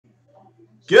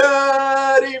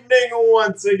Good evening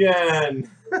once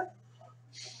again.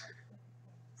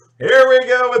 Here we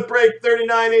go with break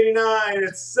 3989.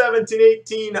 It's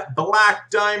 1718 Black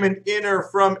Diamond Inner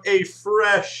from a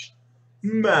fresh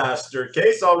master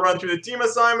case. I'll run through the team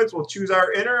assignments. We'll choose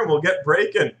our inner and we'll get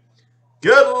breaking.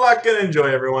 Good luck and enjoy,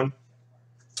 everyone.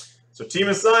 So team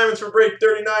assignments for break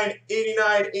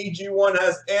 3989. AG1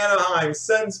 has Anaheim,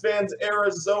 Sens fans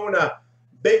Arizona,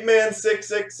 Big Man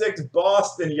 666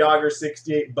 Boston, Yager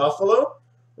 68 Buffalo,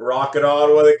 Rocket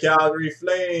Ottawa the Calgary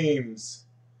Flames,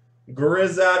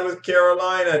 Grizzad with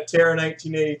Carolina, Terra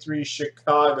 1983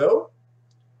 Chicago,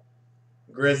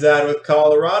 Grizzad with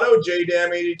Colorado,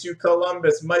 JDam 82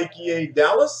 Columbus, Mikey A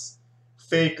Dallas,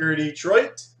 Faker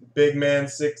Detroit, Big Man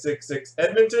 666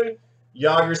 Edmonton,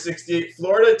 Yager 68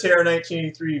 Florida, Terra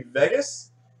 1983 Vegas,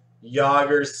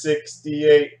 Yager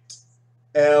 68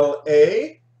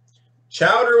 LA,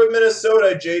 Chowder with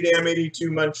Minnesota, JDam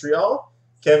 82 Montreal,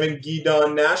 Kevin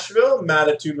Guidon Nashville,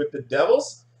 Matitude with the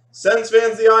Devils, Sens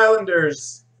fans the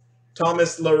Islanders,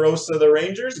 Thomas LaRosa the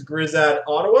Rangers, Grizzad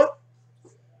Ottawa,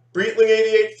 Breitling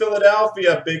 88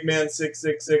 Philadelphia, Big Man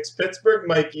 666 Pittsburgh,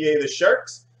 Mikey A the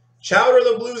Sharks, Chowder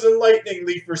the Blues and Lightning,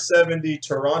 Leafer 70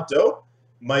 Toronto,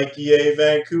 Mikey A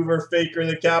Vancouver, Faker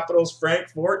the Capitals, Frank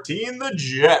 14 the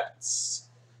Jets.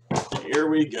 Here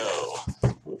we go.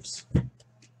 Oops.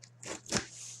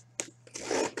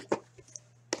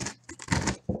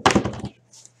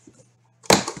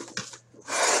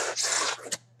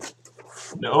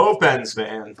 No Pens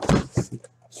fan.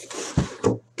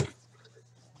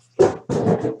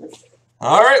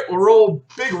 All right, we'll roll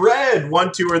big red.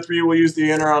 1, 2, or 3. We'll use the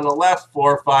inner on the left.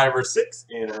 4, 5, or 6.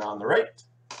 Inner on the right.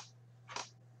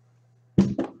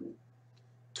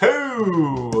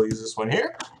 2. We'll use this one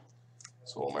here.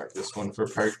 So we'll mark this one for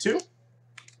part 2.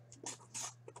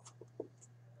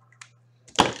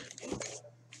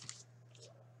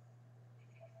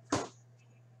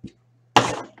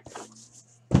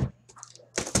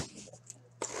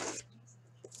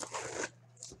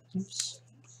 Oops.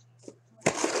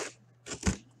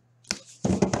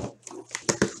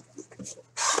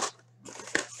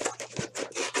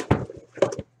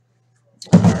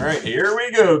 All right, here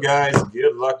we go, guys.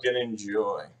 Good luck and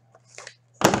enjoy.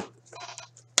 All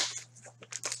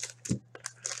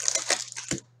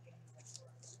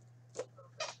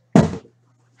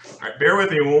right, bear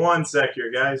with me one sec here,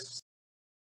 guys.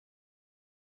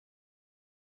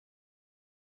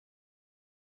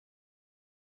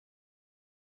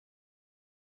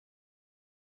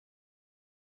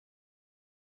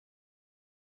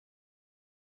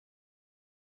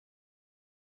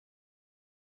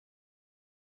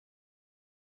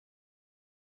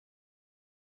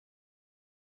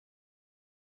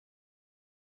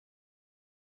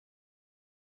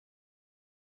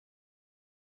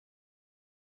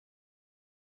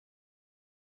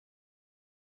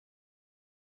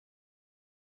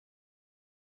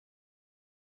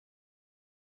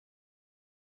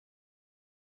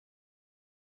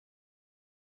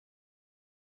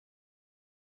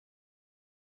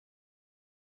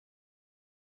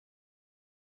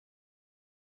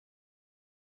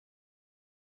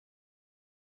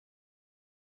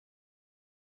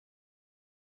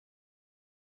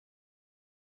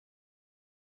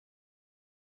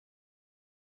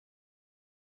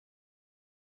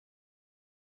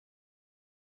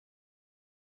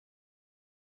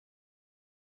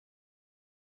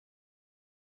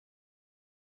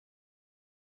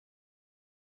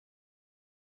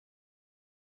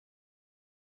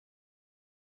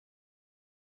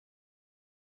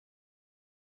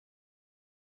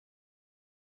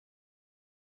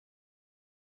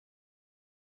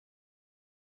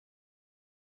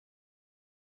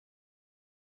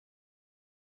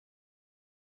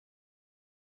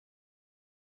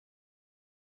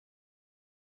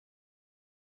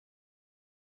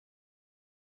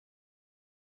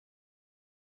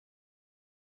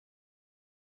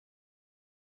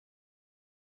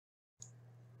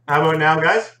 How about now,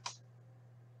 guys?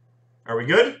 Are we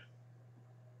good?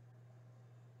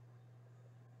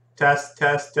 Test,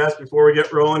 test, test before we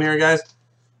get rolling here, guys.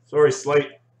 Sorry,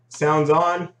 slight sounds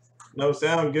on. No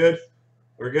sound, good.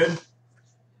 We're good.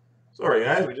 Sorry,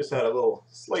 guys, we just had a little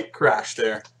slight crash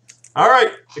there. All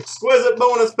right, exquisite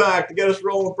bonus pack to get us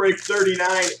rolling break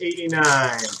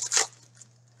 3989.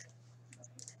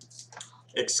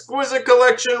 Exquisite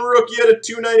collection rookie at a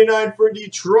 $2.99 for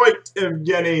Detroit,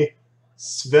 Evgeny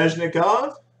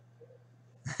Svechnikov.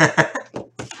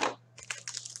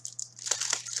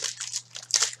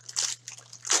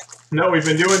 No, we've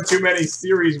been doing too many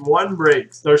Series 1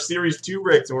 breaks, or Series 2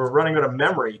 breaks, and we're running out of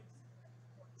memory.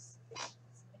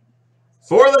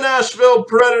 For the Nashville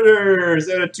Predators,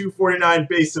 out of 249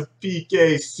 base of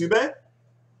PK Subban.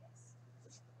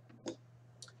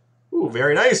 Ooh,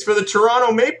 very nice. For the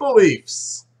Toronto Maple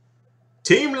Leafs,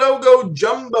 team logo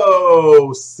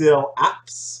jumbo, Sil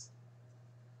Apps.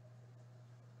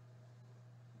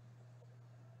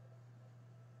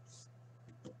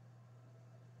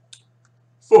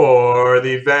 For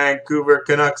the Vancouver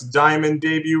Canucks Diamond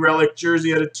debut relic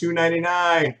jersey out of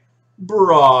 299,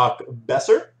 Brock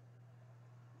Besser.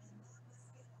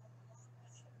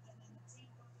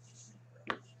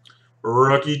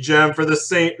 Rookie gem for the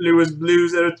St. Louis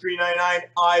Blues out of 399,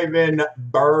 Ivan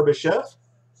Barbashev.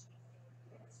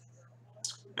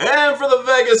 And for the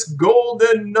Vegas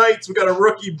Golden Knights, we got a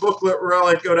rookie booklet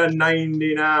relic out of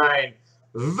 99,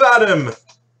 Vadim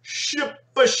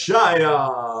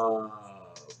Shipashayev.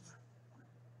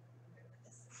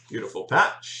 Beautiful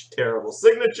patch, terrible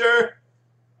signature.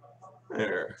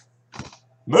 There.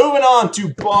 Moving on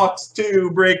to box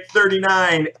 2, break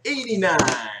 3989.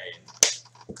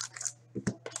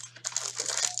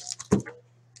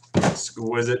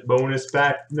 Exquisite bonus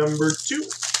pack number 2.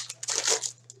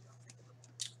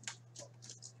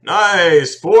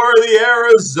 Nice. For the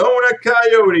Arizona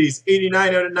Coyotes,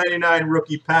 89 out of 99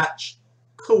 rookie patch,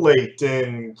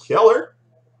 Clayton Keller.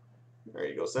 There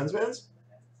you go, Sens fans.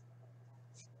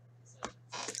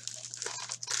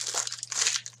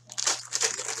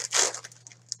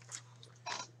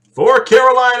 For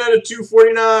Carolina out of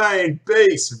 249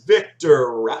 base, Victor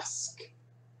Rask.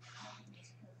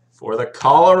 For the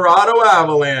Colorado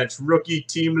Avalanche, rookie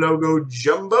team logo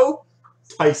jumbo,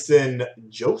 Tyson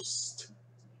Jost.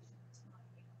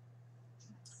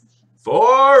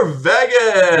 For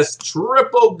Vegas,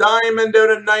 triple diamond out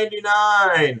of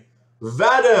 99,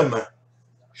 Vadim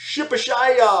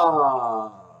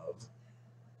Shipashayev.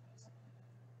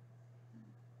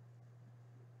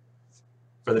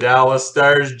 For the Dallas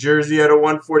Stars, jersey out of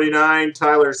 149,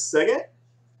 Tyler Seguin.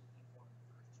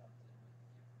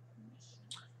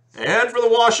 And for the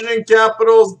Washington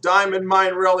Capitals, Diamond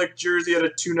Mine Relic jersey out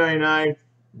of 299,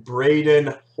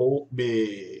 Braden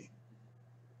Holtby.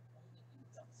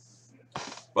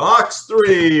 Box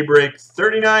 3, break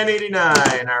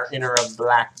 3989, our inner of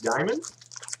Black Diamond.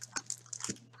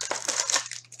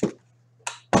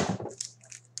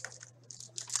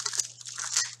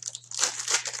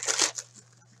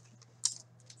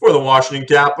 For the Washington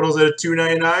Capitals at a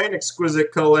 299,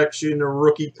 exquisite collection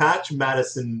rookie patch,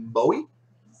 Madison Bowie.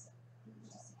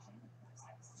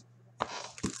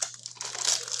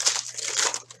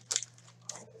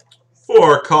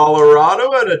 For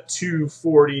Colorado at a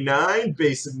 249,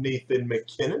 base of Nathan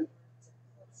McKinnon.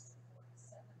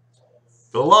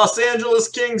 For the Los Angeles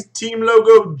Kings, team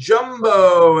logo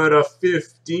jumbo at a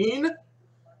 15.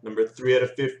 Number 3 out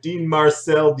of 15,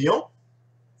 Marcel Dion.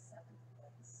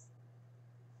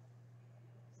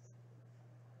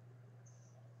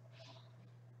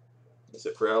 That's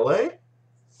it for LA.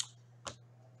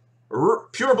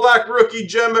 Pure black rookie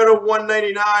gem out of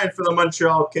 199 for the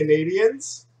Montreal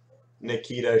Canadiens,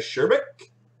 Nikita Sherbik.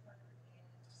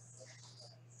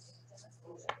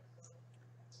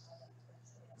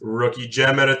 Rookie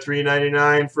gem out of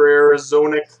 399 for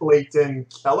Arizona, Clayton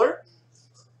Keller.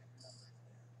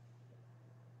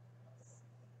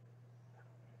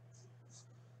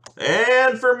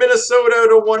 And for Minnesota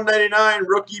out of 199,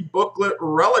 rookie booklet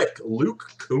relic,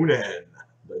 Luke Kunin,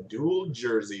 the dual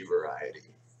jersey variety.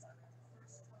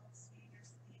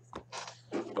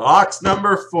 Box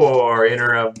number 4,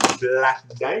 inner of Black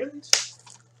Diamond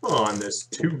on this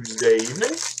Tuesday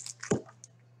evening.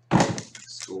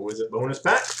 Exquisite bonus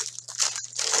pack.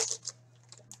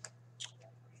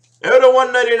 Out of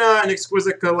 199,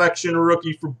 exquisite collection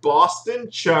rookie for Boston,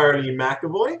 Charlie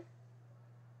McAvoy.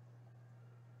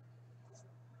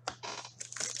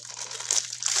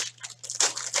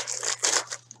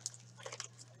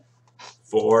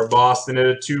 For Boston at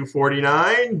a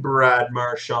 249, Brad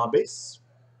Marchand base.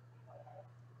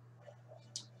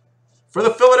 For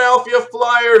the Philadelphia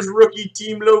Flyers, rookie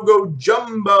team logo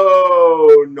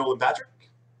jumbo, Nolan Patrick.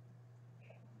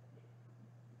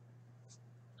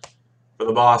 For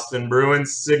the Boston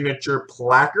Bruins, signature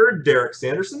placard, Derek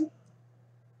Sanderson.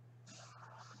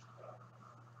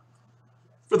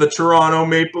 For the Toronto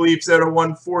Maple Leafs out of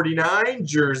 149,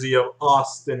 jersey of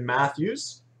Austin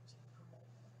Matthews.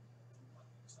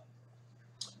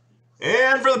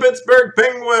 And for the Pittsburgh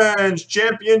Penguins,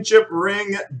 championship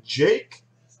ring, Jake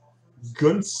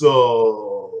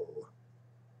Gunsel.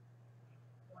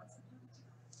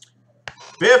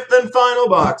 5th and final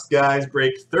box, guys.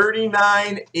 Break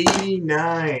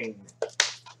 3989.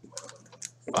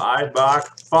 5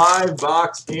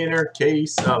 box inner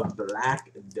case of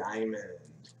Black Diamond.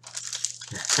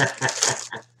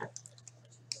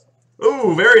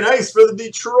 Ooh, very nice for the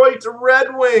Detroit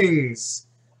Red Wings.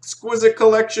 Exquisite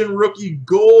Collection Rookie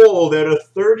Gold out of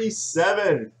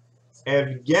 37.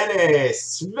 Evgeny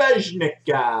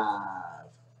Svechnikov.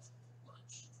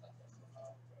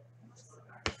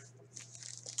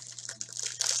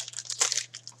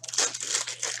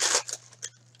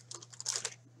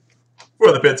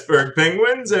 For the Pittsburgh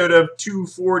Penguins, out of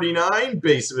 249,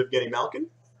 base of Evgeny Malkin.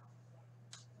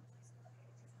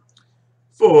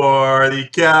 For the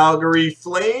Calgary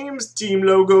Flames, team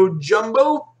logo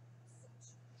jumbo,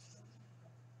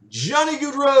 Johnny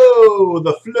Gaudreau,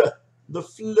 the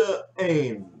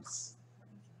Flames.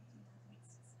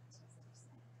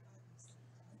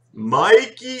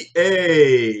 Mikey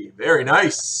A, very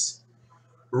nice.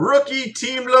 Rookie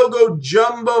team logo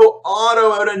jumbo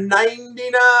auto out of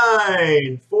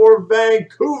 99 for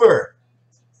Vancouver,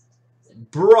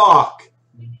 Brock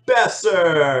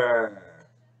Besser.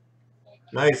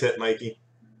 Nice hit, Mikey.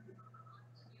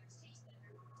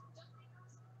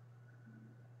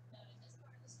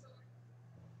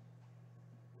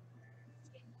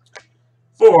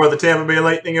 For the Tampa Bay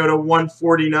Lightning out of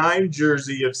 149,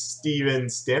 jersey of Steven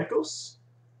Stamkos.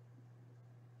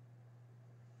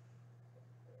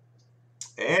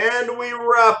 And we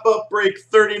wrap up break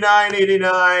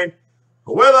 39.89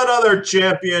 with another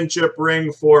championship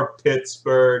ring for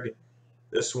Pittsburgh.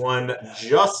 This one,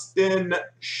 Justin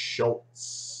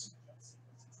Schultz.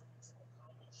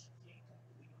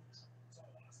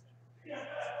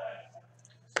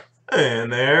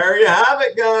 And there you have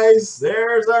it, guys.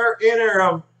 There's our inner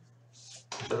of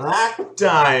Black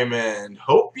Diamond.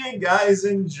 Hope you guys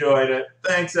enjoyed it.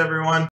 Thanks, everyone.